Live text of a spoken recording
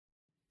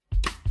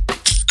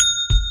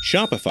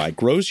Shopify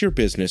grows your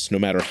business no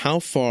matter how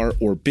far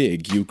or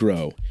big you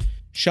grow.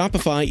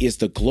 Shopify is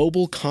the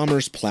global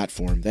commerce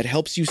platform that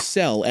helps you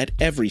sell at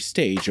every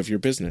stage of your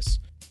business.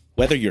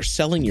 Whether you're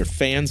selling your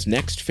fans'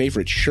 next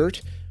favorite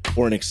shirt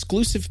or an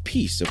exclusive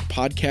piece of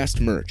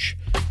podcast merch,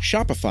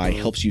 Shopify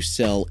helps you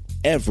sell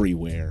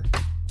everywhere.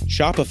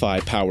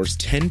 Shopify powers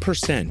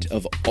 10%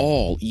 of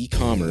all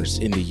e-commerce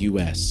in the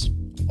U.S.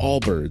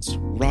 Allbirds,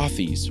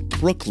 Rothy's,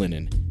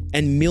 Brooklinen,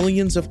 and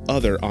millions of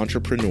other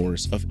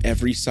entrepreneurs of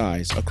every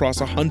size across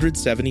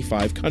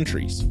 175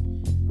 countries.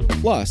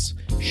 Plus,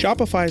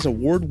 Shopify's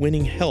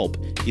award-winning help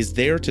is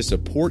there to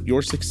support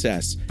your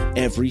success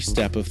every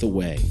step of the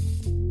way.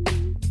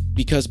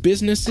 Because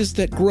businesses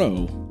that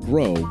grow,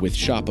 grow with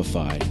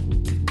Shopify.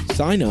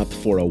 Sign up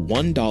for a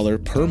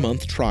 $1 per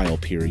month trial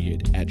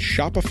period at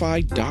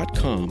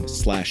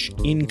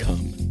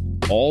shopify.com/income,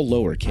 all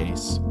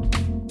lowercase.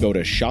 Go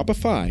to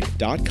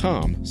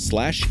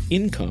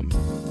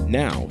shopify.com/income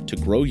now to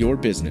grow your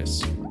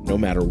business, no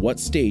matter what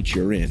stage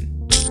you're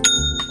in.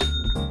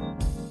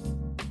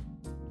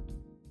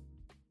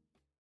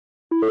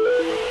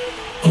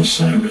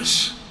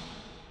 Osiris.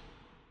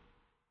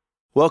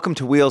 Welcome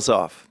to Wheels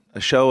Off,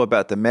 a show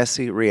about the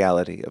messy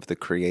reality of the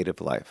creative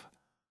life.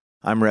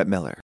 I'm Rhett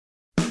Miller.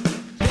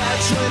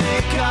 That's when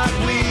it got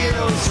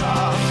wheels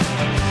off.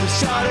 We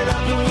started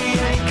up and we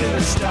ain't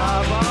gonna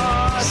stop.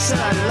 Oh, said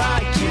I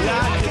like you,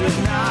 like it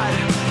or not.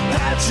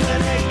 That's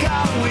when it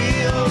got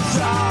wheels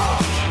off.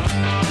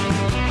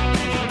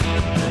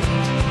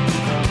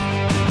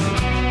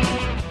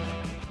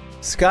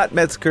 Scott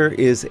Metzger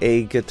is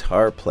a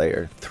guitar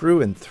player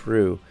through and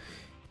through.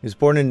 He was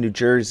born in New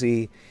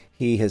Jersey.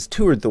 He has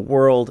toured the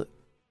world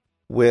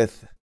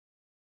with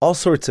all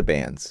sorts of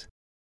bands.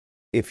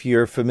 If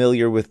you're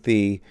familiar with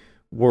the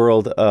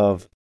world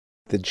of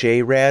the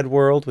J-Rad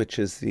world, which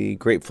is the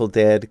Grateful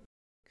Dead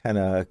kind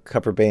of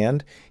cover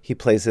band, he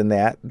plays in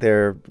that.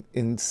 They're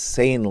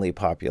insanely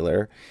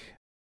popular,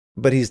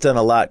 but he's done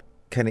a lot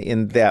kind of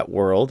in that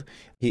world.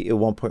 He at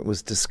one point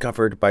was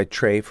discovered by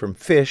Trey from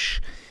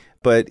Fish,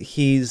 but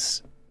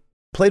he's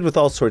played with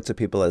all sorts of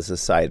people as a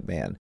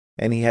sideman,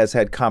 and he has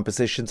had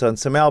compositions on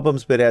some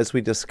albums. But as we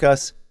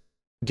discuss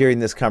during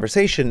this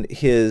conversation,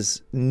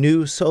 his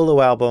new solo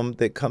album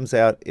that comes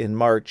out in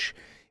March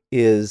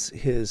is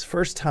his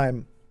first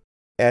time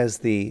as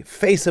the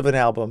face of an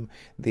album,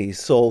 the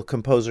sole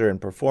composer and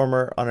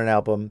performer on an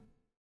album.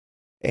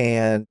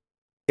 And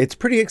it's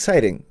pretty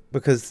exciting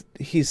because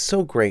he's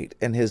so great,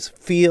 and his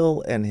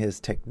feel and his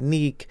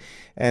technique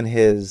and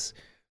his...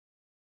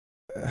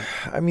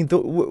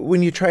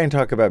 when you try and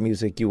talk about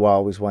music, you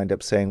always wind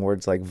up saying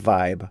words like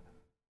vibe,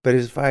 but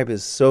his vibe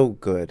is so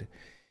good.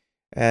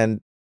 And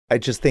I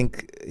just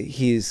think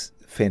he's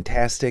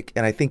fantastic.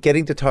 And I think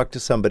getting to talk to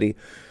somebody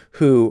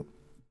who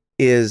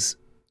is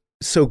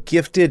so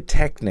gifted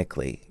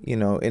technically, you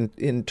know,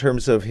 in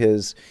terms of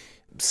his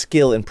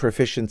skill and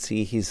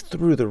proficiency, he's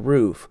through the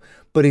roof,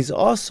 but he's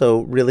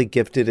also really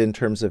gifted in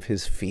terms of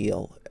his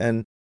feel.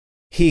 And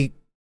he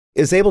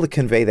is able to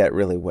convey that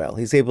really well.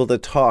 He's able to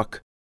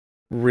talk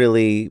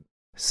really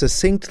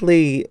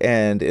succinctly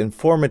and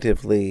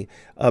informatively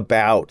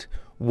about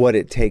what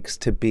it takes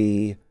to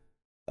be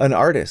an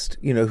artist,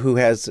 you know, who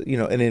has, you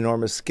know, an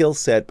enormous skill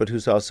set, but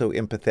who's also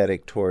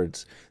empathetic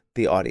towards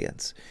the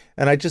audience.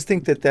 And I just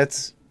think that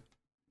that's,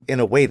 in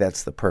a way,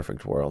 that's the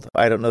perfect world.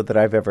 I don't know that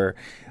I've ever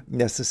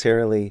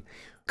necessarily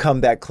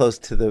come that close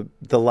to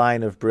the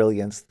line of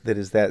brilliance that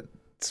is that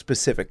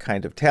specific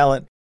kind of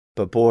talent.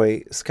 But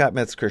boy, Scott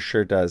Metzger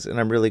sure does. And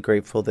I'm really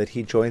grateful that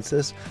he joins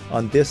us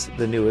on this,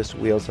 the newest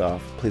Wheels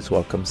Off. Please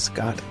welcome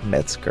Scott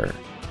Metzger.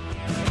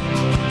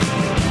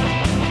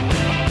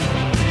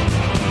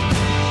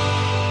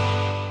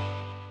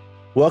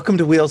 Welcome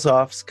to Wheels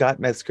Off,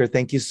 Scott Metzger.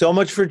 Thank you so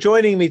much for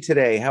joining me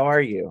today. How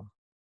are you?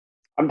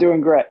 I'm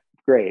doing great,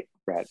 Brett.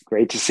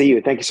 Great to see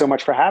you. Thank you so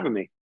much for having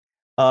me.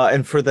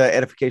 And for the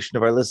edification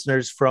of our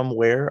listeners, from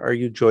where are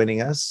you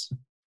joining us?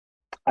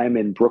 I'm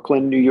in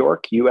Brooklyn, New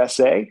York,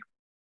 USA.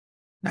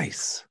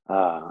 Nice.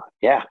 From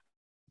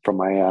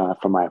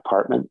my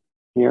apartment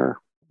here,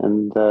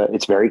 and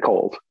it's very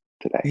cold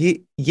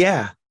today.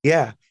 Yeah.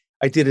 I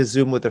did a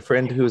Zoom with a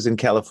friend who was in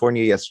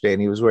California yesterday,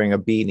 and he was wearing a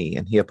beanie,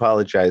 and he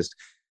apologized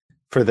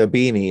for the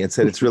beanie and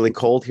said, "It's really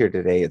cold here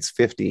today. It's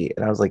 50."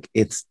 And I was like,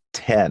 "It's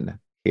 10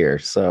 here."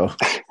 So,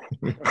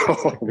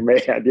 oh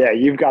man, yeah,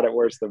 you've got it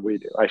worse than we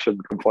do. I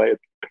shouldn't complain.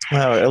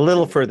 Well, a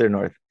little further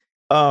north.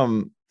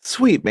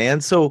 Sweet,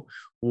 man. So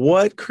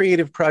what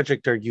creative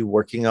project are you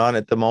working on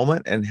at the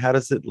moment, and how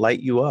does it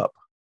light you up?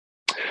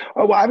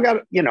 Oh, well, I've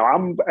got,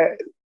 I'm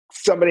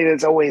somebody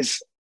that's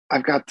always,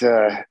 I've got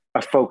a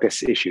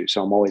focus issue.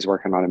 So I'm always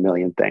working on a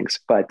million things.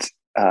 But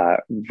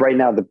right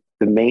now, the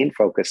main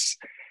focus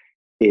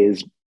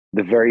is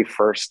the very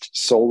first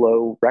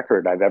solo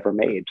record I've ever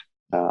made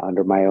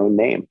under my own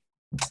name.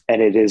 And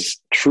it is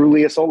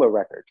truly a solo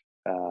record.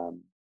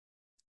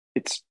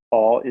 It's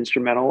all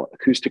instrumental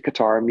acoustic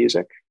guitar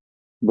music,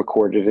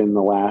 recorded in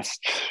the last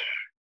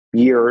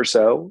year or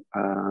so.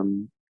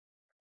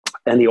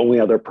 And the only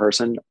other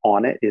person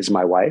on it is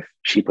my wife.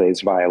 She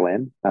plays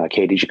violin.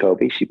 Katie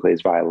Jacoby, she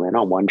plays violin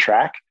on one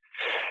track.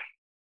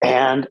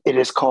 And it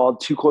is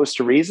called Too Close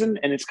to Reason,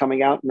 and it's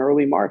coming out in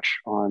early March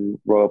on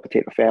Royal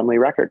Potato Family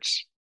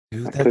Records.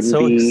 Dude, I that's couldn't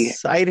so be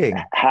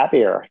exciting.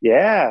 happier.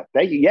 Yeah,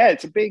 thank you. Yeah,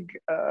 it's a big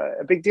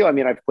deal. I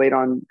mean, I've played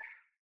on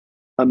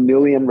a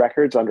million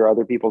records under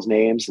other people's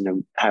names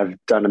and have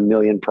done a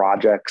million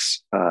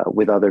projects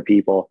with other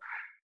people.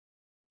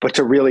 But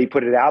to really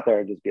put it out there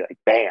and just be like,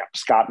 bam,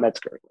 Scott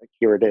Metzger, like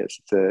here it is.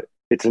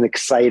 It's an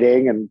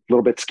exciting and a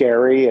little bit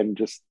scary and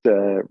just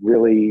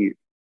really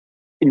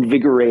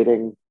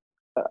invigorating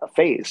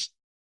phase.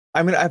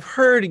 I mean, I've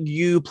heard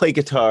you play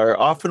guitar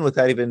often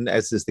without even,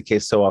 as is the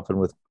case so often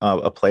with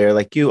a player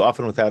like you,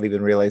 often without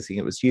even realizing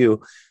it was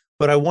you.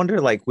 But I wonder,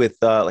 like with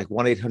like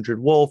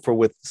 1-800-Wolf, or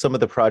with some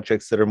of the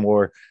projects that are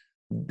more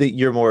that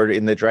you're more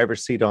in the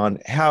driver's seat on,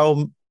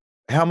 how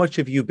much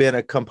have you been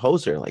a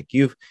composer? Like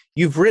you've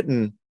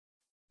written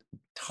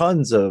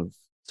tons of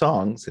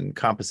songs and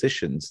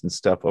compositions and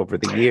stuff over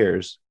the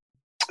years.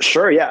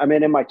 Sure, yeah. I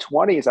mean, in my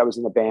 20s, I was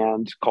in a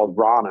band called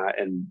Rana,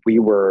 and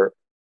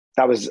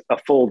that was a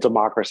full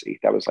democracy.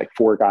 That was like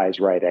 4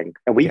 guys writing,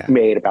 and we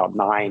made about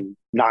nine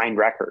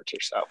records or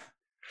so.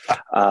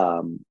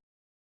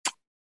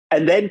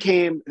 And then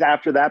came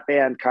after that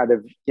band, kind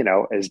of,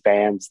 as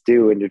bands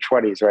do in your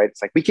 20s, right? It's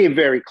like we came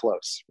very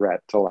close, Rhett,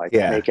 to like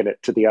making it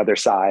to the other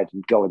side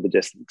and going the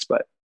distance,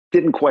 but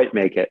didn't quite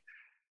make it.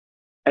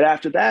 And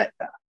after that,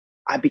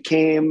 I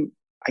became,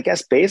 I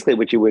guess, basically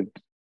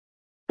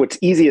what's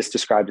easiest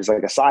described as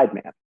like a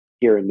sideman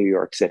here in New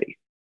York City,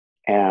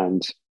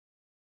 and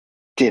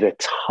did a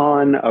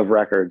ton of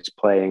records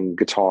playing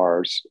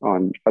guitars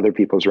on other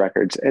people's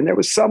records. And there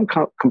was some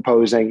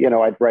composing,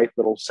 I'd write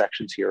little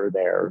sections here or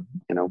there,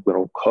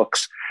 little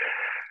hooks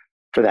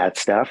for that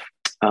stuff.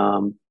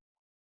 But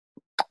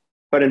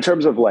in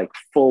terms of like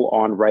full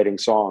on writing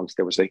songs,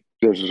 there was a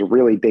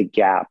really big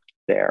gap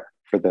there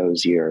for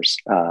those years.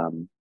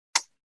 And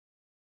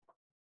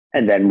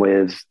then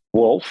with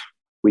Wolf,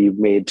 we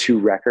made 2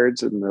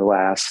 records in the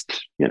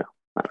last, I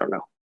don't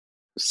know,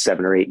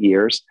 7 or 8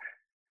 years.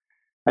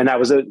 And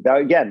that was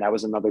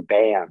another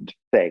band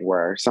thing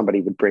where somebody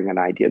would bring an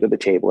idea to the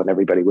table and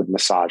everybody would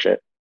massage it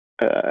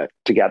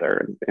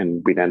together,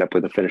 and we'd end up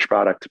with a finished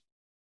product.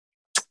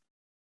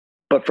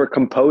 But for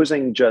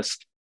composing,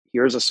 just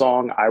here's a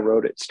song, I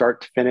wrote it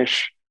start to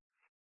finish.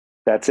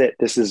 That's it.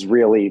 This is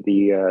really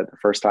the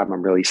first time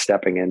I'm really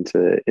stepping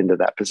into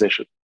that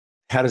position.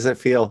 How does it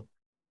feel?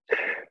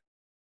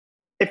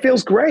 It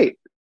feels great.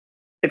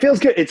 It feels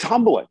good. It's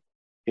humbling,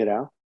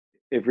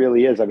 It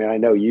really is. I mean, I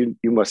know you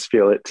must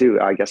feel it too.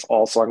 I guess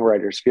all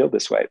songwriters feel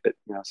this way, but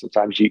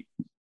sometimes it's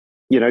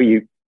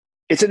an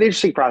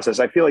interesting process.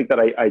 I feel like that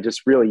I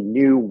just really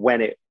knew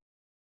when it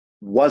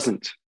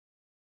wasn't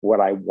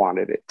what I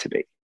wanted it to be.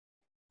 It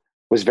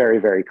was very,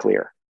 very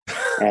clear.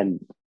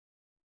 And,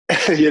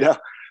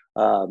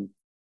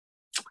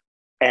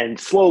 and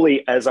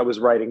slowly as I was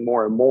writing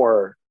more and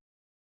more,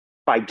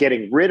 by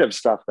getting rid of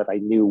stuff that I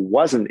knew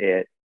wasn't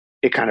it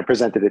kind of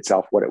presented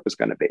itself what it was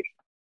going to be.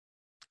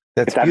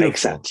 That's that beautiful.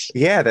 Makes sense.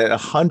 Yeah, that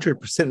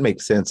 100%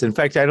 makes sense. In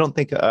fact, I don't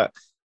think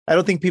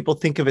people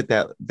think of it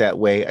that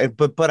way.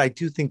 But I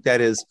do think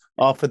that is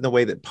often the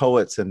way that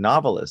poets and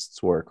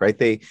novelists work, right?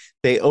 They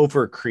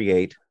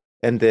overcreate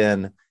and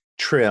then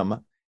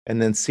trim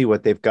and then see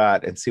what they've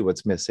got and see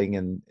what's missing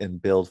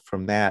and build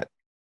from that.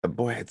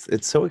 Boy,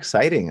 it's so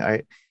exciting.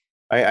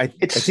 I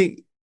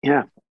think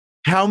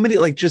how many,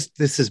 like, just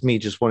this is me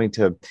just wanting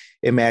to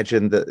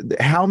imagine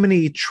how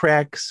many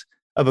tracks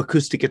of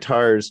acoustic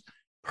guitars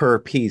per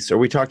piece? Are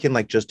we talking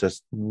like just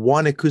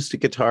one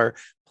acoustic guitar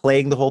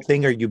playing the whole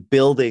thing? Or are you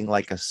building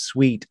like a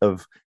suite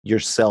of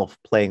yourself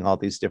playing all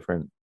these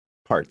different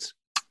parts?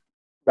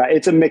 Right.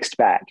 It's a mixed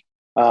bag.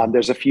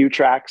 There's a few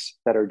tracks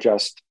that are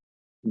just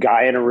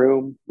guy in a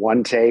room,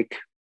 one take,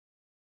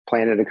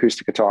 playing an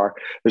acoustic guitar.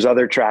 There's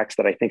other tracks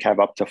that I think have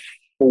up to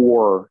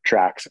 4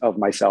 tracks of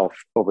myself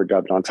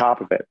overdubbed on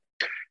top of it.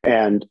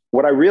 And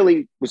what I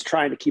really was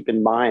trying to keep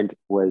in mind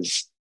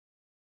was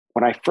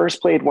when I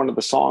first played one of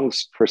the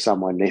songs for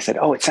someone, they said,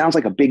 "Oh, it sounds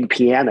like a big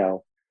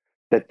piano,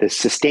 that the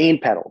sustain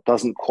pedal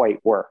doesn't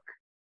quite work."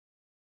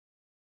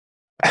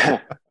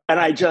 And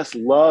I just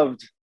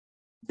loved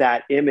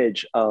that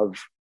image of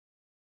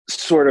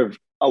sort of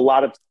a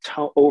lot of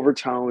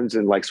overtones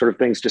and like sort of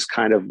things just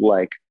kind of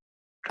like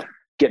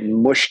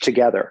getting mushed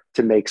together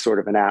to make sort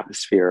of an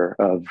atmosphere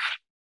of,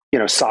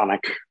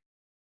 sonic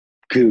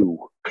goo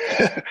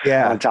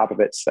on top of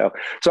it. So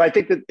I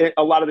think that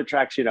a lot of the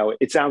tracks,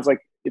 it sounds like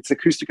it's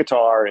acoustic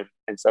guitar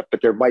and stuff,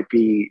 but there might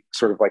be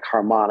sort of like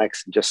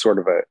harmonics and just sort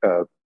of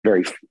a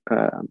very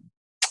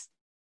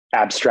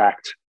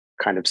abstract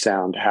kind of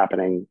sound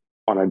happening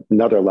on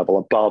another level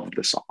above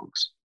the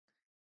songs.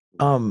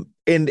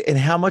 And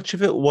how much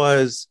of it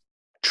was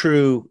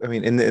true? I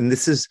mean, and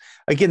this is,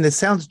 again, this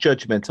sounds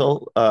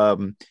judgmental,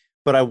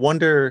 but I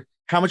wonder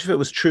how much of it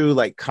was true,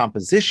 like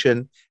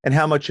composition, and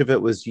how much of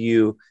it was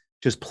you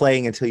just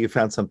playing until you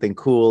found something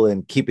cool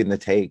and keeping the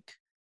take.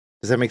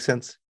 Does that make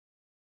sense?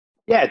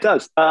 Yeah, it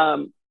does.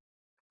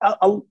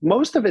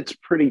 Most of it's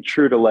pretty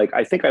true to like,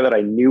 I think that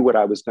I knew what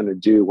I was going to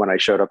do when I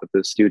showed up at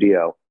the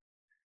studio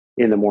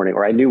in the morning,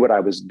 or I knew what I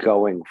was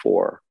going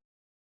for.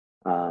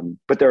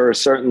 But there are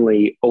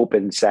certainly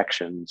open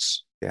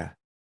sections Yeah.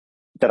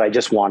 that I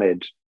just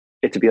wanted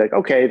it to be like,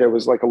 okay, there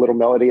was like a little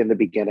melody in the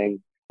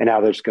beginning, and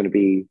now there's going to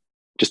be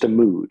just a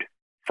mood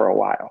for a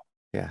while.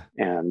 Yeah.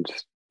 And,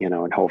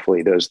 and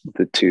hopefully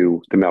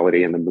the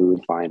melody and the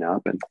mood line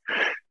up and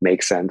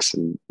make sense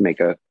and make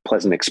a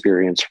pleasant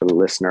experience for the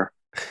listener.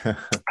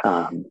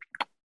 Um,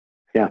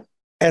 yeah.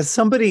 As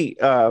somebody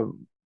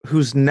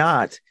who's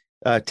not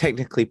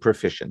technically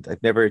proficient,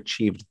 I've never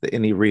achieved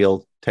any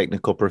real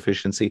technical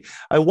proficiency.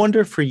 I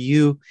wonder for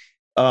you,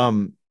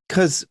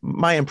 because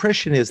my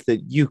impression is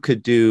that you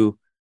could do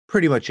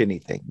pretty much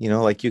anything,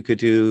 like you could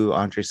do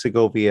Andre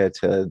Segovia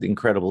to the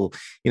incredible,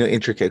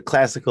 intricate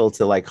classical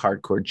to like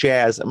hardcore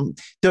jazz.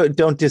 Don't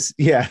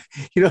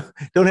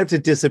have to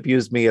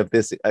disabuse me of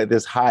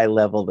this high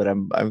level that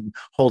I'm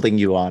holding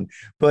you on.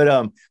 But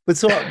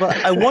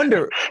I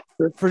wonder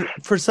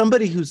for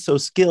somebody who's so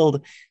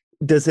skilled,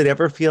 does it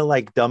ever feel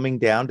like dumbing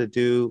down to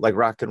do like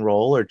rock and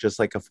roll or just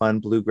like a fun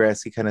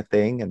bluegrassy kind of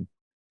thing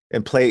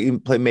and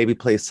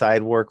play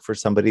side work for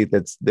somebody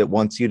that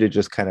wants you to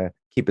just kind of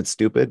keep it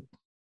stupid?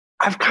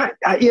 I've kind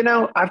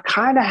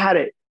of had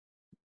it.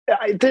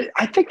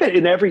 I think that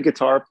in every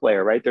guitar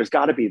player, right, there's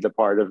got to be the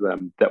part of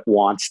them that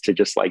wants to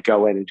just like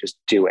go in and just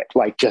do it,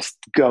 like just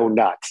go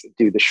nuts,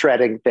 do the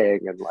shredding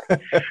thing. And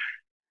like,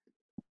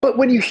 but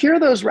when you hear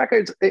those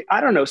records,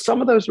 I don't know,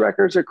 some of those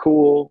records are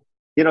cool.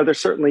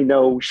 There's certainly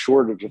no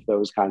shortage of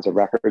those kinds of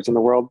records in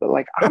the world, but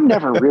like, I'm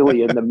never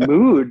really in the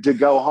mood to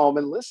go home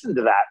and listen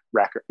to that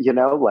record,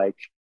 like,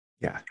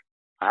 yeah,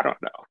 I don't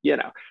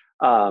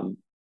know.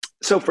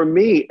 So for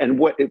me, and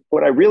what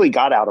I really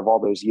got out of all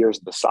those years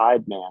of the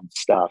sideman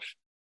stuff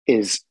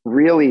is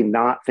really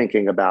not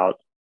thinking about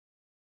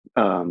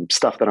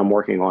stuff that I'm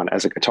working on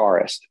as a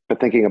guitarist, but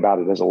thinking about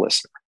it as a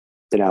listener.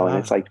 And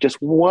it's like, just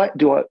what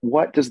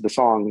does the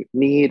song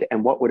need,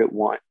 and what would it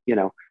want?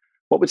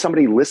 What would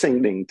somebody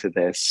listening to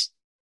this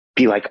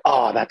be like?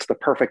 Oh, that's the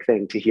perfect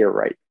thing to hear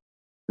right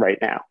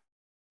now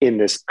in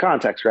this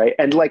context, right?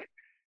 And like,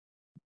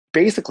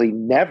 basically,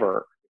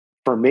 never.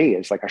 For me,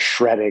 is like a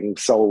shredding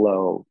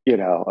solo,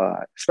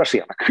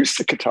 especially on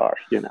acoustic guitar,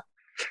 I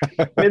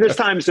mean, there's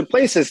times and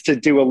places to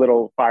do a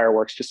little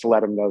fireworks just to let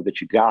them know that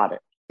you got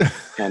it.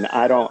 And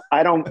I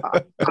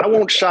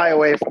won't shy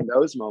away from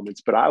those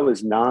moments, but I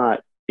was not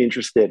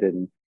interested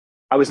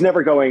I was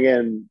never going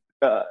in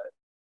to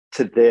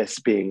this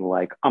being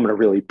like, I'm going to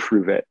really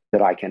prove it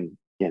that I can,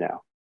 I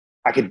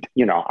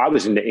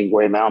was into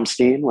Yngwie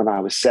Malmsteen when I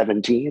was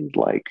 17,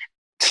 like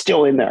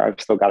still in there.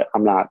 I've still got it.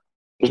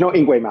 There's no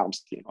Yngwie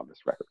Malmsteen on this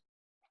record.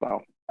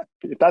 So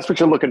if that's what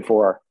you're looking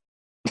for,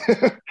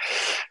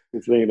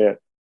 it's ain't it.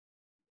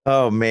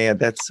 Oh man,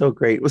 that's so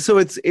great. So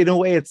it's in a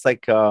way, it's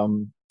like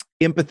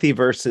empathy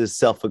versus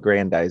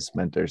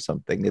self-aggrandizement or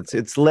something.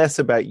 It's less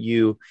about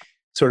you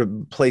sort of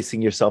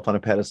placing yourself on a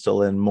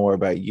pedestal and more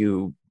about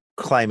you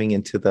climbing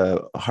into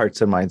the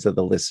hearts and minds of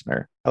the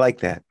listener. I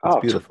like that.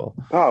 It's beautiful.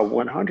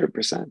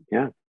 100%.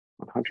 Yeah.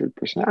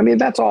 100%. I mean,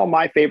 that's all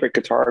my favorite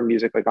guitar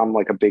music. Like, I'm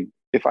like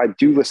if I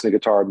do listen to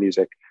guitar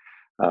music,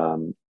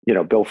 Bill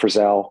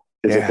Frisell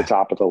is at the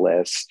top of the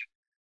list.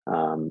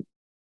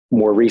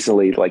 More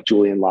recently, like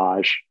Julian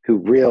Lage, who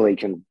really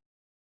can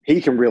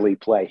really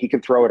play. He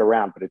can throw it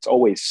around, but it's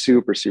always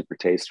super, super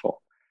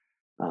tasteful.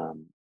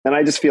 And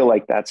I just feel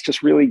like that's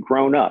just really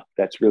grown up.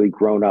 That's really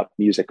grown up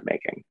music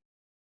making.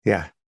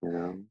 Yeah.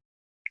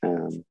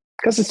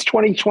 Because it's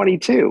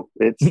 2022.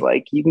 It's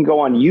like you can go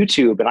on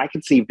YouTube and I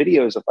can see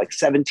videos of like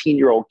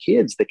 17-year-old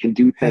kids that can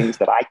do things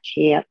that I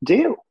can't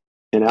do.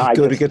 I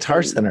go to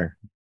Guitar Center.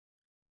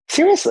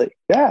 Seriously.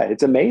 Yeah,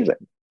 it's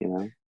amazing.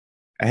 I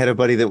had a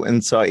buddy that went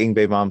and saw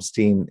Yngwie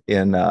Malmsteen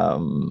in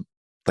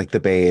like the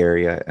Bay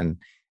Area. And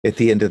at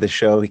the end of the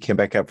show, he came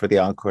back up for the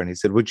encore and he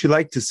said, "Would you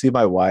like to see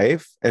my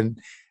wife?" And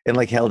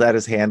like held out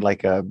his hand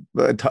like a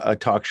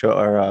talk show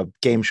or a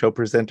game show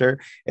presenter.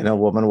 And a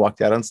woman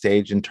walked out on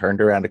stage and turned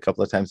around a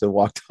couple of times and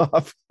walked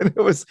off. And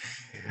it was,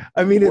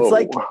 I mean, it's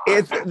like,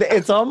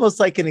 it's almost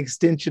like an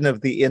extension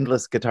of the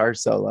endless guitar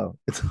solo.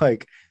 It's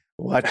like,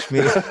 watch me.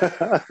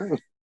 Would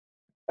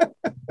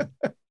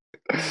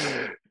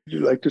you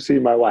like to see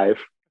my wife?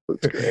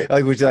 That's great.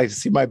 Like, would you like to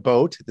see my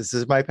boat? This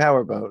is my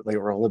power boat. Like,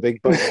 roll a big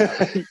boat.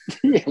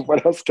 Yeah,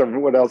 what else can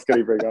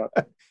he bring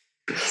up?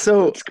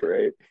 So that's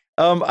great.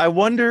 I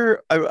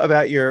wonder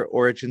about your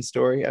origin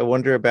story. I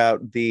wonder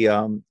about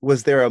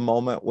was there a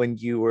moment when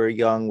you were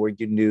young where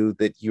you knew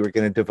that you were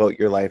going to devote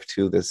your life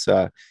to this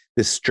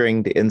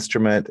stringed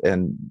instrument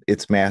and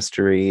its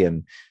mastery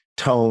and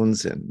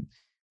tones and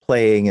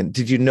playing? And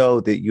did you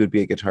know that you would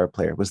be a guitar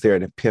player? Was there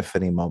an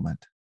epiphany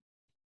moment?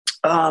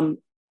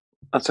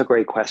 That's a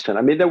great question.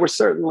 I mean, there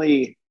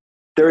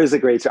is a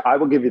great, I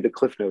will give you the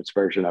Cliff Notes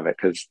version of it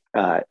because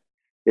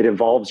it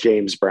involves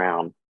James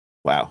Brown.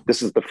 Wow.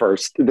 This is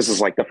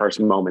like the first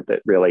moment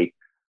that really,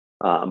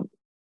 where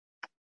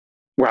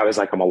I was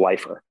like, I'm a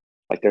lifer.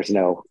 Like there's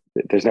no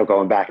there's no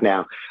going back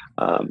now.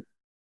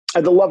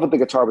 And the love of the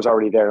guitar was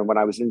already there. And when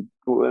I was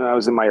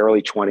in my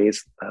early 20s,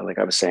 like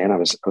I was saying, I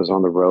was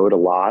on the road a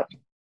lot,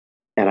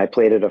 and I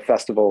played at a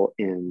festival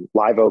in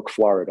Live Oak,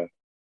 Florida,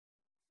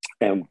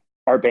 and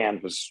our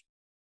band was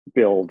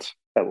billed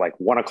at like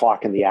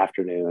 1:00 in the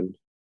afternoon,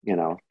 you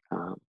know,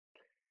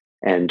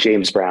 and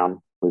James Brown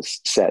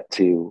was set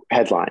to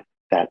headline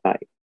that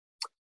night,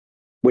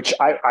 which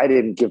I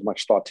didn't give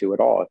much thought to at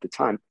all at the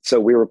time. So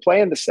we were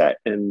playing the set,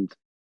 and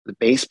the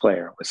bass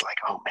player was like,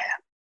 "Oh man,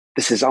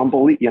 this is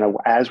unbelievable." You know,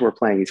 as we're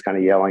playing, he's kind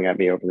of yelling at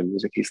me over the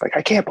music. He's like,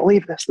 "I can't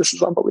believe this. This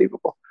is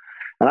unbelievable."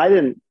 And I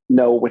didn't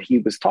know what he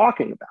was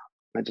talking about.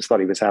 I just thought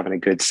he was having a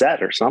good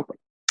set or something.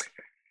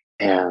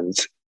 And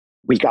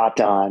we got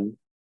done,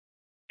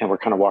 and we're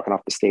kind of walking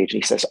off the stage,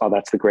 and he says, "Oh,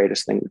 that's the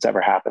greatest thing that's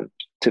ever happened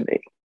to me."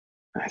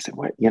 And I said,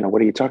 "What? You know,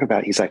 what are you talking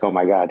about?" He's like, "Oh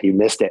my God, you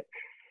missed it."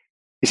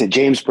 He said,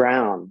 "James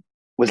Brown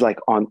was like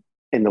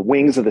in the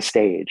wings of the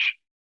stage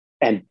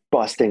and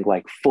busting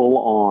like full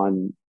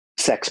on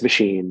Sex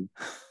Machine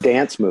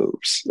dance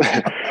moves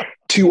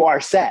to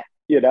our set,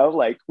 you know,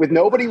 like with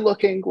nobody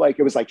looking. Like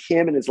it was like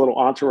him and his little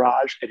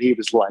entourage. And he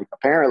was like,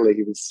 apparently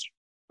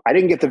I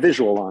didn't get the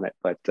visual on it,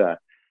 but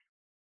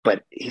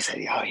he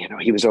said, oh, you know,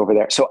 he was over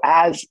there. So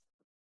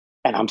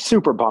and I'm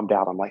super bummed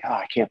out. I'm like, oh,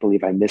 I can't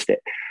believe I missed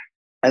it.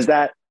 As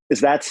that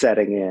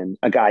setting in,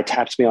 a guy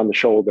taps me on the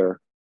shoulder,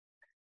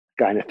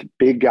 guy in a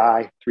big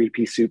guy,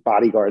 3-piece suit,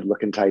 bodyguard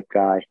looking type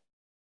guy.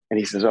 And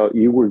he says, "Oh,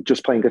 you were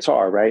just playing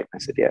guitar, right?" I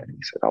said, "Yeah."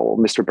 He said, "Oh, well,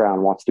 Mr.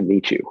 Brown wants to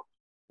meet you."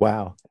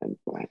 Wow. And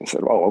I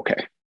said, "Oh,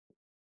 okay."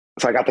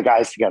 So I got the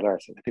guys together. I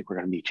said, "I think we're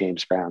going to meet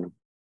James Brown."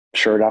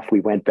 Sure enough,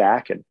 we went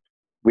back and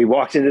we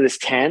walked into this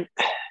tent,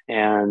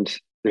 and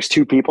there's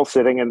 2 people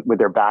sitting with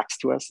their backs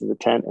to us in the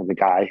tent. And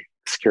the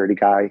security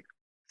guy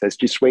says,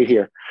 "Just wait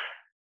here."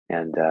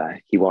 And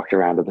he walked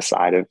around to the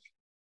side of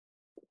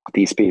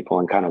these people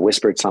and kind of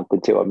whispered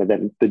something to them. And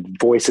then the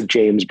voice of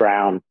James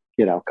Brown,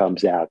 you know,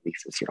 comes out, and he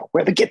says, you know,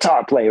 "Where the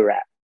guitar player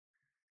at?"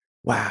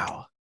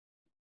 Wow.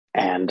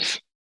 And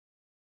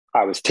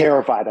I was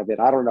terrified of it.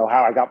 I don't know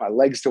how I got my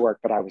legs to work,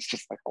 but I was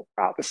just like, oh,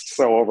 wow, this is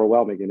so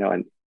overwhelming, you know,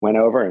 and went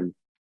over, and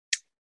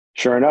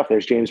sure enough,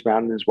 there's James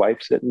Brown and his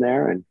wife sitting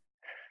there. And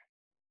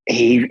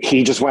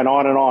he just went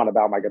on and on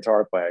about my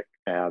guitar playing.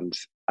 And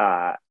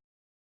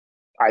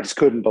I just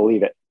couldn't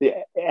believe it.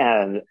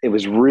 And it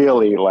was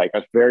really like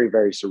a very,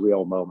 very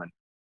surreal moment.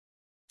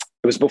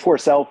 It was before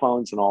cell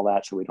phones and all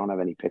that, so we don't have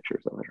any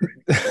pictures of it, or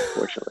anything,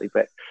 unfortunately.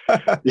 But,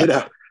 you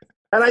know,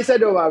 and I said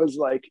to him, I was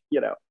like, you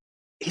know,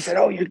 he said,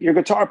 "Oh, your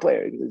guitar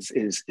player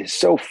is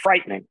so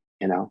frightening."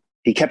 You know,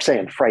 he kept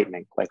saying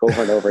frightening like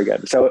over and over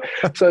again. So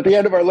at the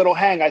end of our little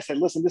hang, I said,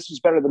 "Listen, this was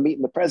better than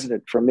meeting the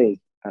president for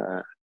me.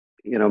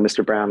 You know,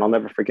 Mr. Brown, I'll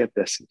never forget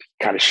this." And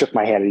he kind of shook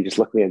my head, and he just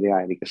looked me in the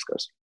eye, and he just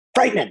goes,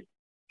 "Frightening."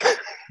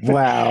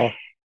 Wow.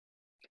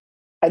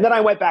 And then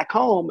I went back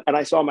home, and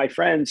I saw my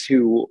friends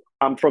who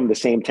I'm from the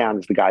same town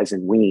as the guys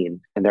in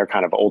Wien, and they're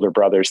kind of older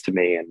brothers to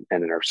me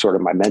and are sort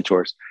of my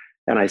mentors.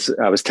 And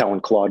I was telling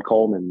Claude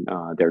Coleman,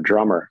 their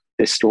drummer,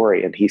 this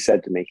story. And he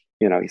said to me,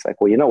 you know, he's like,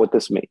 "Well, you know what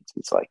this means?"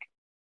 He's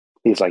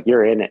like,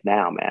 "You're in it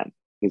now, man."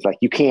 He's like,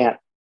 you can't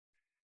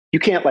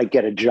like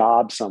get a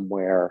job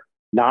somewhere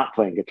not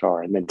playing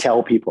guitar and then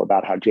tell people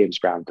about how James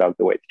Brown dug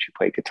the way that you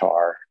play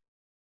guitar,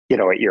 you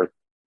know, at your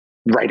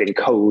writing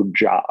code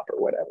job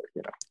or whatever,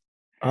 you know.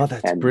 Oh,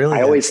 that's And brilliant.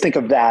 I always think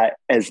of that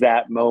as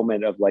that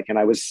moment of like, and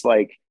I was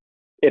like,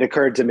 it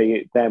occurred to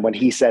me then when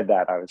he said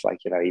that, I was like,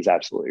 you know, he's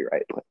absolutely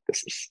right. Like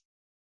this is,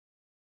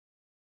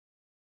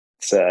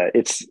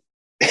 it's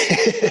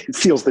it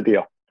seals the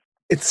deal.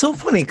 It's so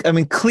funny. I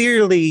mean,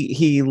 clearly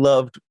he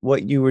loved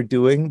what you were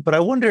doing, but I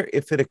wonder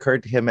if it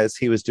occurred to him as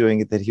he was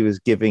doing it that he was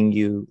giving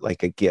you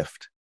like a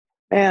gift.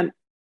 And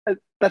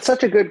that's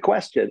such a good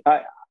question.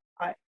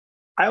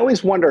 I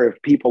always wonder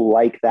if people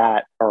like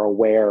that are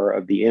aware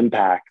of the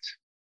impact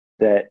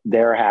that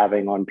they're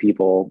having on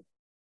people,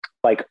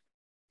 like,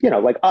 you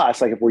know, like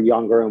us, like if we're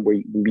younger and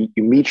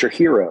you meet your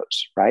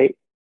heroes, right?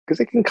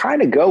 Because it can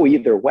kind of go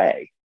either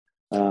way.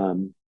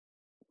 And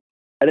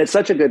it's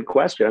such a good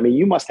question. I mean,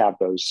 you must have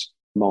those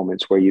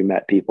moments where you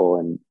met people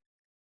and,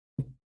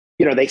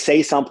 you know, they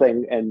say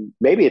something and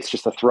maybe it's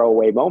just a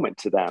throwaway moment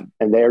to them.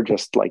 And they're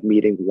just like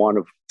meeting one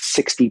of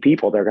 60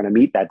 people they're going to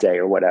meet that day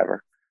or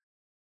whatever.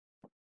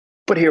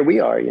 But here we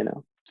are, you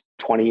know,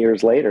 20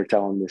 years later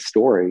telling this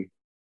story.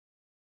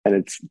 And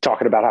it's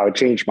talking about how it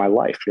changed my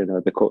life, you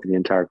know, the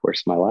entire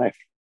course of my life.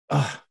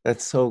 Oh,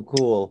 that's so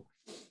cool.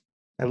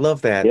 I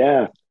love that.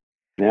 Yeah.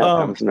 Yeah.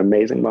 That was an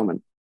amazing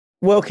moment.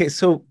 Well, okay.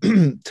 So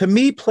to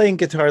me, playing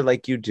guitar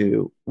like you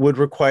do would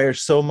require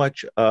so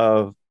much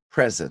of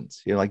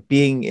presence, you know, like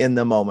being in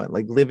the moment,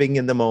 like living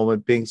in the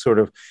moment, being sort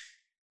of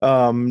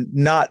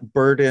not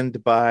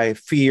burdened by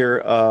fear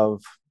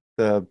of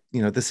the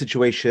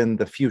situation,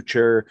 the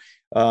future,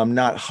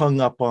 not hung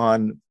up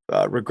on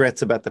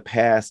regrets about the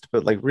past,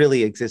 but like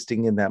really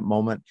existing in that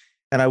moment.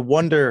 And I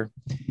wonder,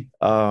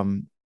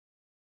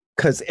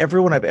 because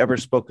everyone I've ever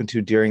spoken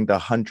to during the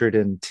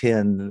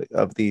 110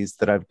 of these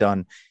that I've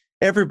done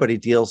everybody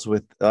deals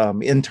with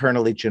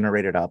internally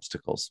generated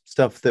obstacles,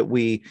 stuff that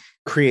we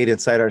create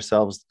inside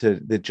ourselves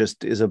that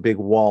just is a big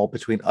wall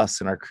between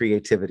us and our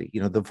creativity.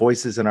 You know, the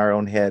voices in our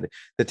own head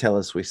that tell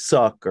us we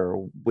suck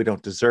or we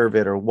don't deserve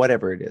it or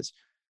whatever it is.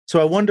 So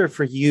I wonder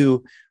for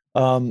you,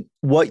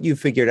 what you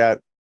figured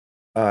out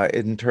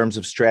in terms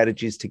of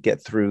strategies to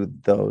get through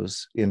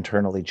those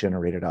internally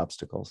generated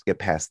obstacles, get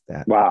past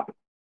that. Wow.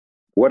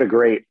 What a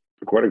great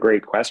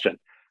question.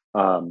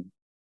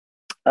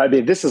 I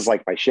mean, this is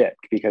like my shit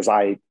because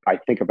I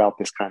think about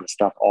this kind of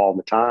stuff all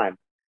the time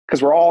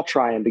because we're all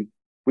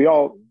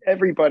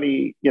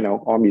everybody, you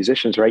know, all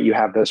musicians, right? You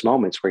have those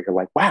moments where you're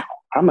like, wow,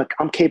 I'm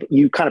capable.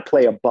 You kind of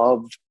play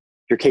above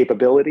your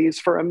capabilities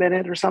for a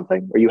minute or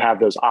something, or you have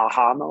those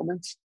aha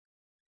moments.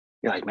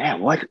 You're like,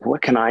 man,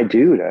 what can I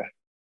do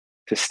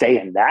to stay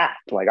in that?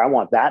 Like, I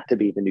want that to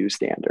be the new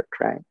standard,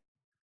 right?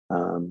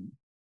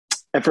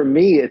 And for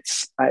me,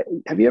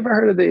 have you ever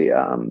heard of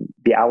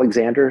the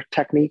Alexander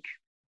technique?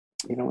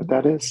 You know what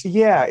that is?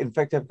 Yeah. In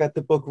fact, I've got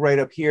the book right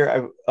up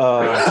here.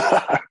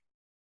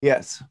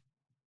 Yes.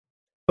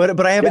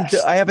 But I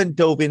haven't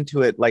dove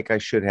into it like I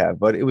should have,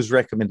 but it was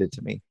recommended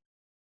to me.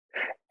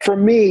 For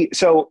me,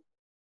 so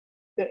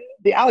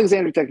the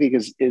Alexander technique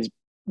is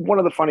one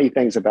of the funny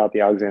things about the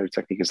Alexander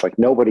technique is like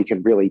nobody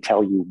can really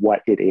tell you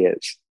what it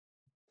is.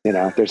 You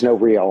know, there's no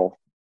real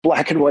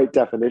black and white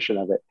definition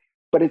of it,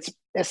 but it's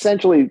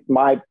essentially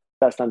my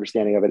best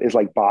understanding of it is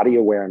like body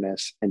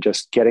awareness and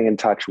just getting in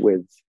touch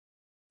with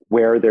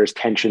where there's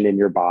tension in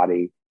your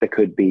body that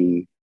could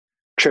be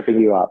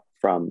tripping you up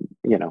from,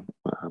 you know,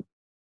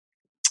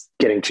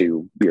 getting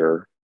to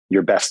your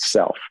best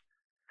self.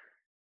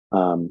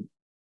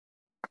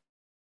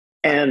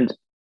 And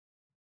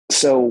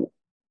so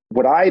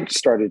what I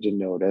started to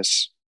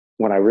notice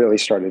when I really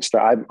started,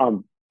 I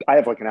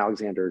have like an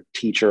Alexander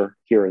teacher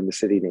here in the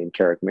city named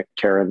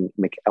Karen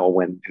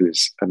McElwin,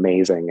 who's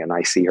amazing. And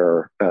I see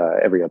her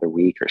every other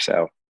week or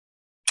so.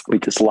 We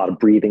do a lot of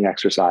breathing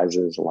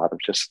exercises, a lot of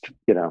just,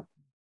 you know,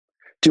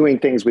 doing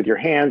things with your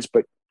hands,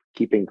 but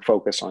keeping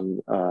focus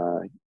on,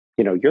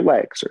 you know, your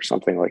legs or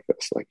something like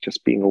this, like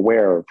just being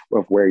aware of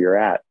where you're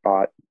at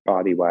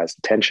body wise,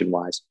 tension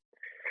wise.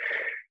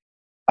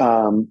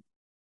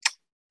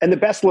 And the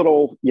best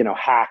little, you know,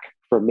 hack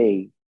for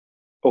me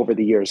over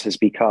the years has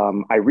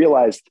become, I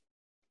realized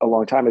a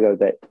long time ago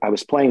that I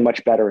was playing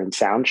much better in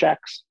sound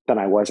checks than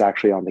I was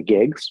actually on the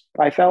gigs,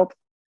 I felt,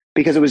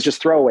 because it was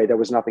just throwaway. There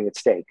was nothing at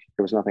stake.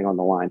 There was nothing on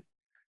the line.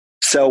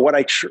 So what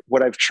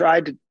I've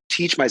tried to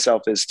teach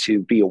myself is to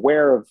be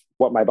aware of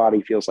what my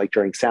body feels like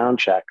during sound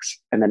checks.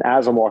 And then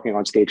as I'm walking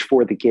on stage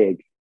for the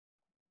gig,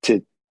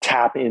 to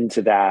tap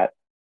into that,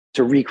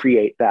 to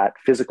recreate that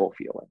physical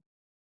feeling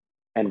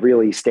and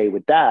really stay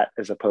with that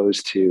as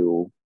opposed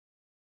to,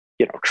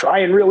 you know,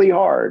 trying really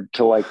hard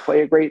to like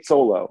play a great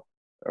solo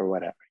or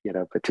whatever, you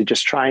know, but to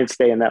just try and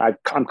stay in that.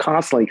 I'm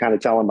constantly kind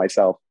of telling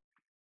myself,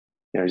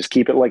 you know, just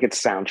keep it like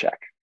it's sound check,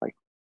 like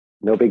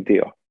no big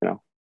deal, you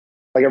know,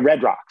 like a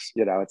Red Rocks,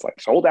 you know, it's like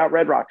sold out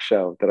Red Rocks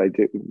show that I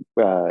did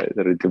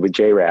with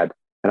J-Rad.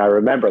 And I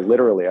remember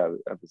literally I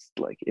was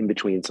like in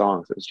between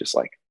songs. It was just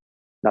like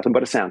nothing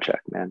but a sound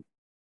check, man,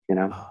 you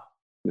know,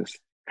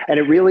 and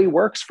it really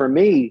works for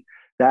me.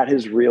 That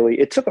has really,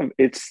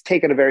 it's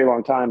taken a very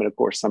long time. And of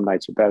course, some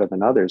nights are better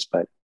than others,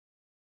 but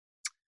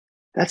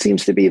that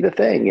seems to be the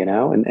thing, you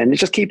know, and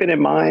just keep it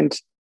in mind.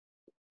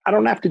 I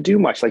don't have to do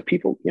much. Like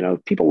people, you know,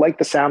 people like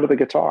the sound of the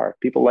guitar.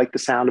 People like the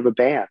sound of a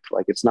band.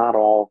 Like it's not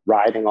all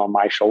riding on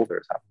my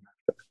shoulders. I don't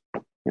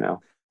have to, you know,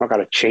 I don't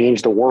got to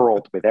change the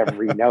world with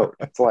every note.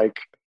 It's like,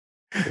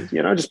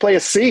 you know, just play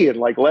a C and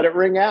like, let it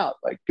ring out.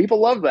 Like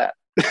people love that.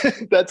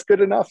 That's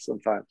good enough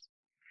sometimes.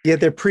 Yeah.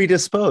 They're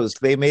predisposed.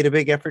 They made a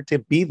big effort to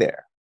be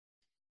there.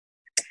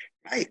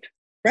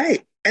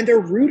 Right. And they're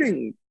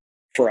rooting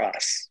for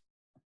us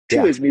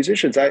too, as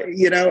musicians.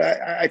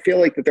 I feel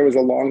like that there was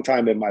a long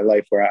time in my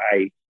life where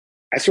I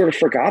sort of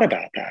forgot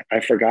about that.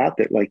 I forgot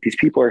that like these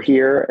people are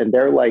here and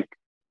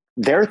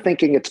they're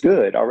thinking it's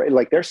good already.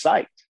 Like they're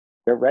psyched.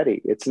 They're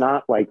ready. It's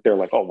not like they're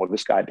like, oh, well,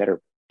 this guy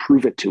better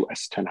prove it to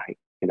us tonight.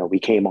 You know, we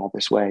came all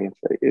this way.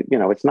 You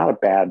know, it's not a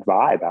bad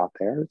vibe out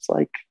there. It's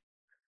like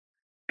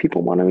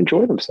people want to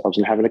enjoy themselves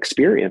and have an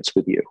experience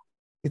with you.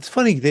 It's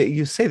funny that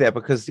you say that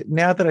because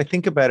now that I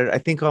think about it, I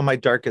think on my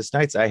darkest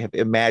nights, I have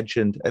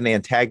imagined an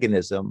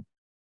antagonism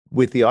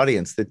with the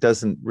audience that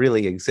doesn't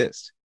really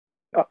exist.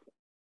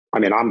 I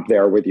mean, I'm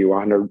there with you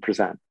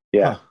 100%.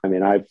 Yeah. Huh. I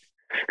mean,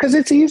 because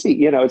it's easy,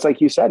 you know, it's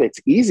like you said, it's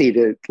easy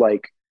to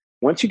like,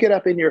 once you get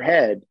up in your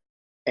head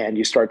and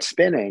you start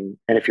spinning,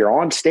 and if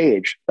you're on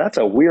stage, that's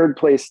a weird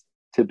place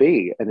to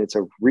be. And it's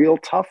a real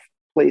tough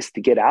place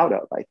to get out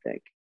of, I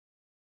think.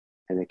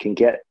 And it can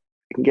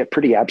get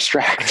pretty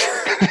abstract.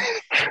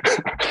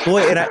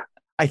 Boy, and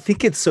I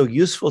think it's so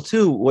useful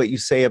too, what you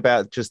say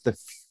about just the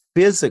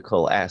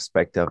physical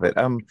aspect of it.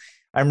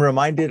 I'm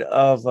reminded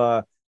of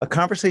a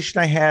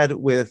conversation I had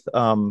with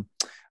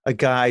a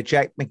guy,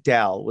 Jack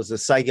McDowell, was a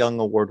Cy Young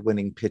Award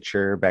winning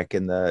pitcher back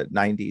in the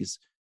 90s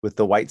with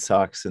the White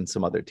Sox and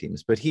some other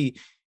teams. But he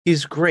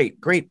he's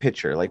great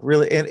pitcher, like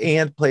really,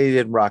 and played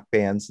in rock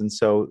bands, and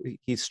so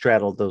he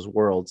straddled those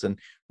worlds, and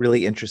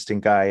really interesting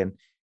guy. And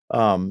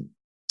um,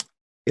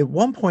 at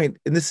one point,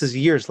 and this is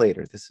years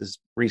later, this is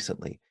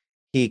recently,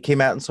 he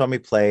came out and saw me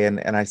play, and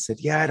I said,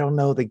 yeah, I don't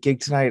know, the gig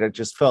tonight, I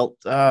just felt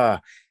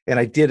and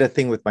I did a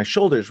thing with my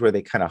shoulders where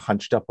they kind of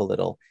hunched up a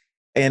little,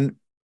 and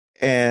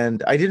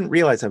I didn't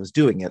realize I was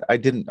doing it.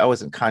 I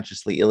wasn't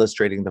consciously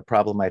illustrating the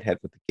problem I'd had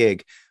with the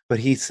gig. But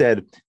he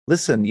said,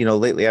 listen,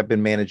 lately I've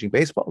been managing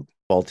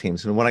ball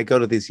teams, and when I go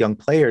to these young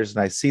players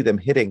and I see them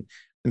hitting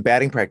in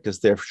batting practice,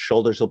 their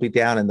shoulders will be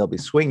down and they'll be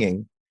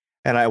swinging,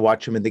 and I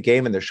watch them in the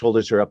game and their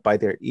shoulders are up by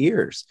their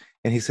ears.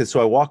 And he said,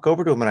 so I walk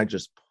over to them and I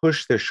just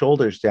push their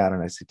shoulders down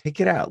and I say, take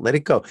it out, let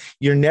it go.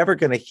 You're never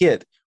going to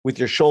hit with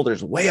your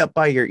shoulders way up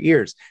by your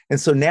ears. And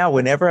so now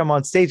whenever I'm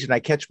on stage and I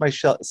catch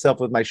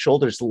myself with my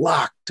shoulders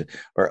locked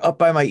or up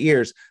by my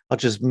ears, I'll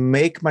just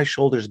make my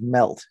shoulders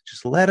melt,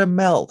 just let them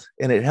melt.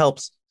 And it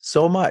helps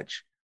so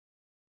much.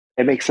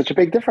 It makes such a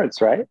big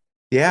difference, right?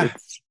 Yeah.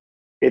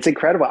 It's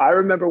incredible. I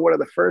remember one of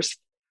the first,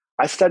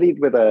 I studied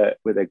with a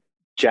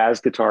jazz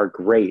guitar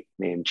great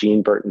named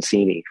Gene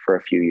Bertoncini for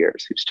a few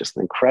years. He was just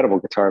an incredible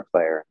guitar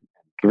player,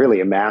 really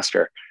a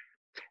master.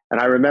 And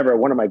I remember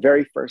one of my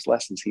very first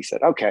lessons, he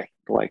said, okay,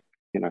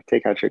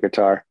 take out your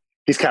guitar.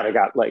 He's kind of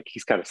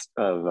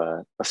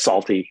a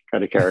salty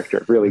kind of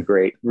character, really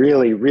great,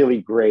 really,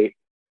 really great,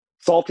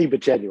 salty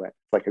but genuine,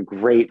 like a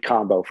great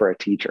combo for a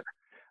teacher.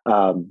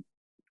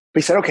 But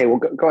he said, okay, well,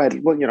 go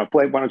ahead. Well,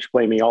 why don't you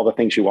play me All the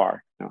Things You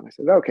Are? And I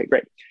said, okay,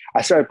 great.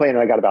 I started playing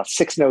and I got about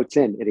 6 notes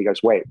in, and he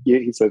goes, wait,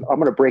 he said, I'm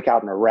going to break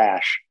out in a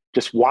rash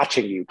just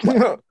watching you play.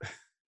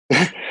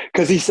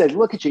 Because he said,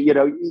 look at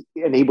you,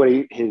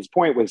 and his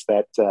point was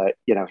that,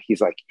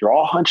 he's like, you're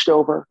all hunched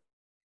over.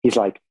 He's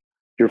like,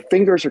 your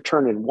fingers are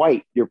turning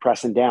white. You're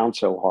pressing down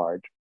so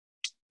hard,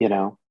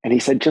 and he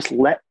said, just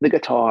let the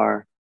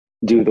guitar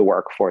do the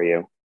work for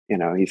you.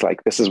 He's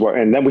like, this is what,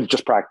 and then we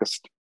just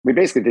practiced. We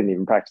basically didn't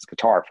even practice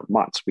guitar for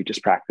months. We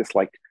just practiced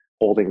like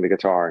holding the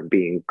guitar and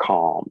being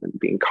calm and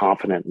being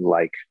confident and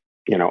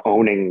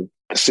owning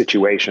the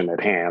situation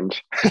at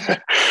hand,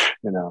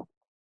 Wow.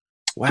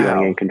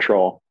 Feeling in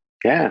control.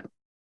 Yeah.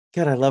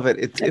 God, I love it.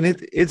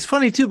 It's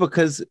funny too,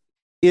 because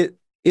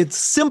it's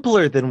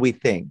simpler than we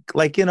think.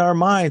 Like in our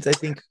minds, I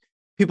think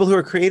people who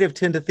are creative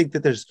tend to think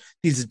that there's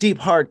these deep,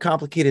 hard,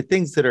 complicated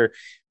things that are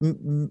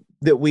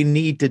that we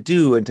need to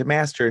do and to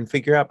master and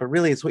figure out. But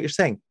really, it's what you're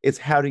saying. It's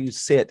how do you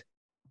sit?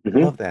 Mm-hmm.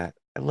 I love that.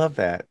 I love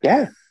that.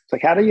 Yeah. It's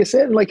like, how do you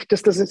sit? And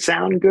just does it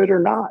sound good or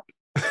not?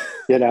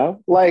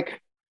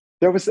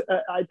 There was,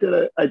 I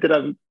did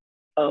a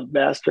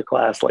master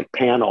class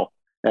panel,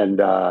 and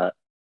John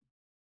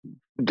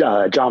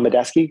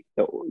Medeski,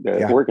 the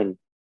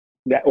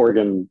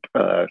organ,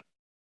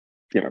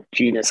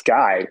 genius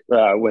guy,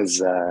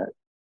 was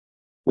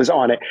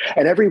on it,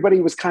 and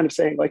everybody was kind of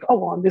saying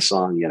oh, on this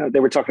song, they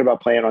were talking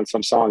about playing on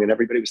some song, and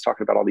everybody was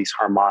talking about all these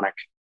harmonic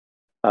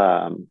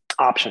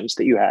options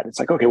that you had. It's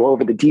like, okay, well,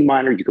 over the D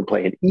minor, you could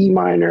play in E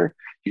minor,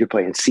 you could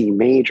play in C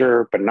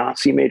major, but not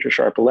C major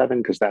sharp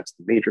 11 because that's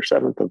the major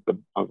seventh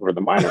over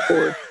the minor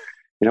chord.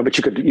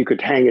 But you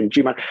could hang in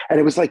G minor, and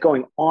it was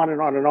going on and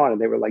on and on. And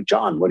they were like,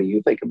 John, what do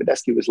you think? And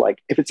Medeski was like,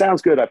 if it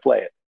sounds good, I play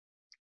it.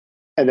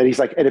 And then he's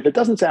like, and if it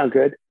doesn't sound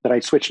good, then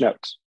I switch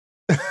notes.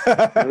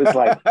 It was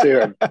like,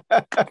 dude,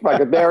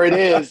 there it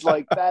is.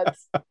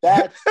 That's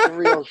the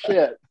real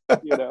shit,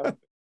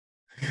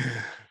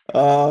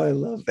 Oh, I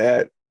love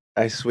that.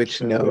 I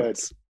switch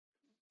notes. Good.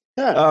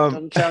 Yeah,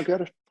 doesn't sound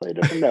good. I play a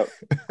different note.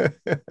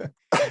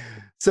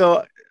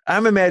 So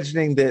I'm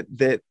imagining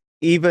that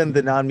even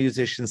the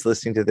non-musicians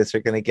listening to this are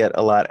going to get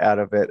a lot out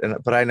of it.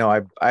 But I know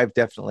I've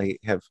definitely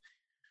have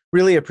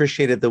really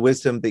appreciated the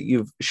wisdom that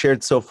you've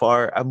shared so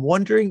far. I'm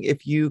wondering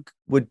if you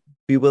would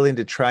be willing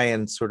to try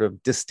and sort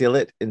of distill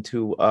it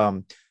into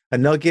a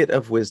nugget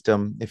of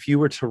wisdom. If you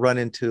were to run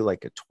into a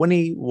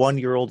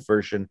 21-year-old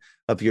version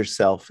of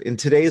yourself in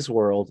today's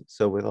world,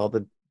 so with all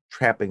the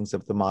trappings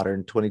of the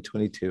modern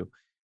 2022,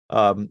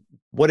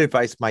 what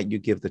advice might you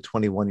give the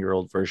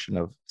 21-year-old version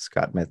of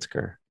Scott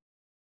Metzger?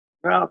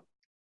 Well,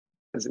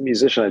 as a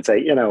musician, I'd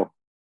say,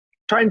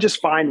 try and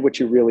just find what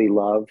you really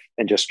love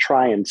and just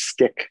try and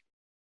stay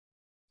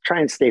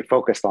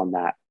focused on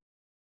that.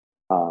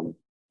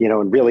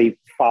 And really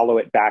follow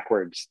it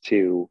backwards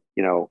to,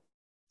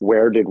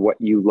 where did what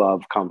you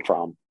love come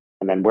from?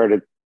 And then where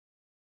did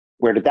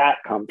that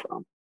come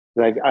from?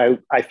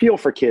 I feel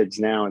for kids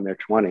now in their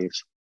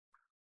 20s,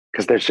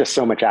 because there's just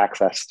so much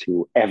access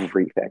to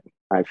everything.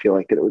 I feel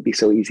like it would be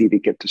so easy to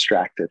get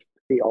distracted,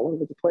 be all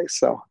over the place.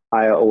 So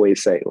I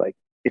always say,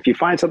 if you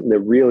find something that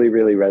really,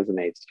 really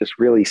resonates, just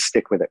really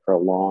stick with it for a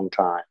long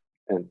time,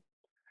 and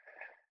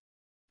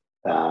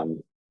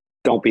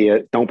don't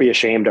be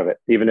ashamed of it,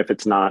 even if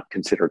it's not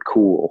considered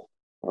cool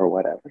or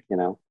whatever.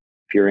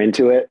 If you're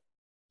into it,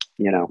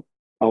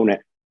 own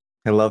it.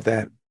 I love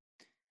that.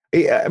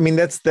 I mean,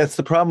 that's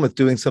the problem with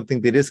doing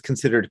something that is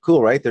considered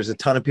cool, right? There's a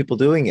ton of people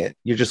doing it.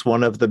 You're just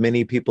one of the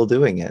many people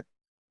doing it.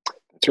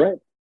 That's right.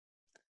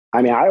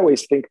 I mean, I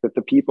always think that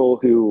the people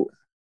who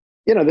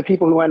the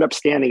people who end up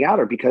standing out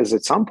are because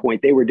at some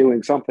point they were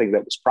doing something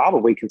that was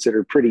probably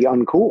considered pretty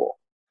uncool.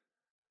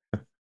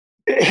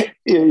 Because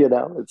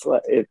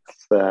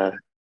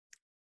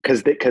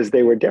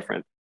they were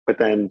different, but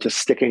then just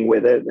sticking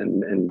with it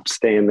and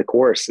staying the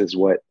course is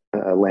what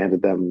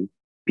landed them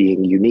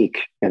being unique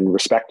and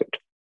respected.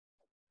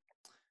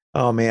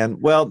 Oh man.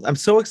 Well, I'm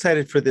so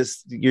excited for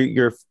this,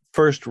 your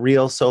first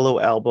real solo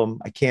album.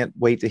 I can't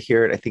wait to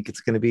hear it. I think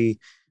it's going to be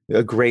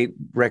a great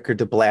record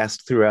to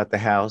blast throughout the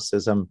house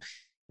as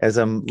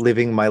I'm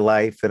living my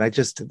life. And I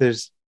just,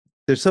 there's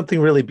something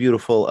really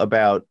beautiful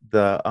about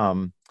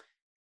the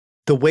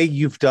way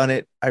you've done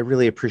it. I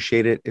really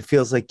appreciate it. It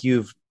feels like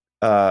you've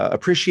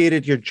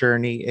appreciated your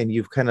journey, and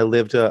you've kind of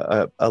lived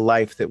a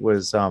life that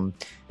was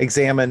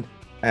examined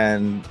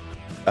and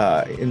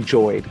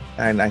enjoyed.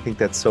 And I think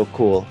that's so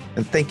cool.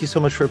 And thank you so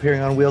much for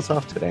appearing on Wheels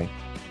Off today.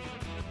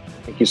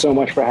 Thank you so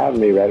much for having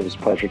me, Red. It was a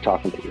pleasure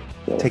talking to you.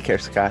 Take care,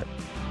 Scott.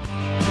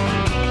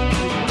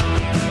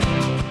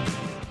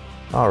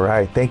 All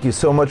right. Thank you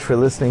so much for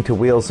listening to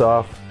Wheels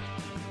Off.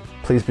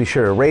 Please be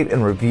sure to rate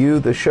and review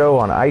the show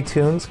on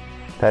iTunes.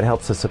 That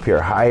helps us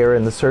appear higher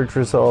in the search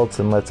results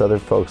and lets other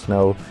folks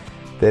know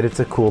that it's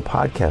a cool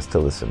podcast to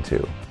listen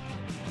to.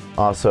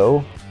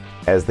 Also,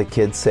 as the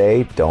kids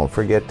say, don't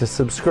forget to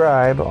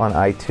subscribe on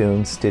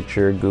iTunes,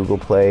 Stitcher, Google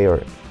Play,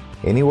 or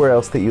anywhere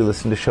else that you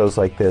listen to shows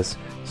like this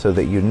so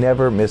that you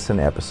never miss an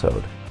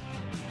episode.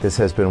 This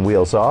has been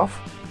Wheels Off,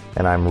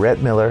 and I'm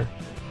Rhett Miller,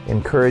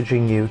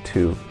 encouraging you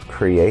to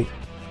create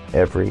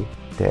every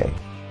day.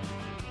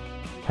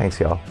 Thanks,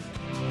 y'all.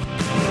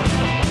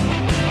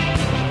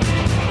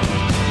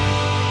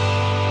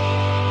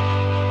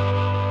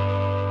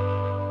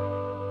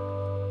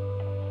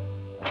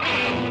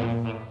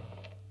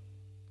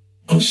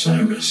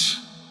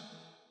 Osiris.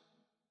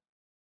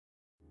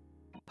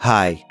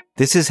 Hi,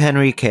 this is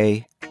Henry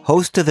Kay,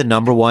 host of the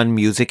 #1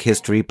 music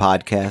history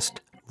podcast,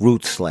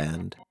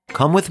 Rootsland.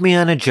 Come with me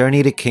on a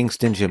journey to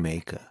Kingston,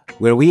 Jamaica,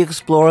 where we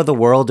explore the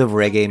world of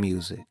reggae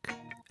music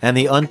and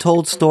the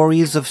untold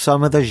stories of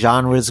some of the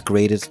genre's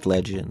greatest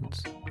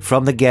legends.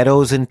 From the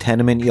ghettos and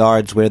tenement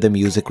yards where the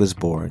music was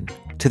born,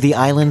 to the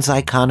island's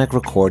iconic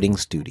recording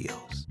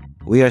studios.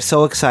 We are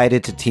so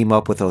excited to team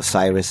up with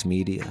Osiris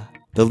Media,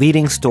 the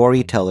leading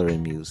storyteller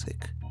in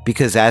music,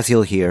 because as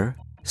you'll hear,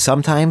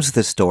 sometimes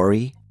the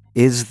story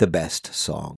is the best song.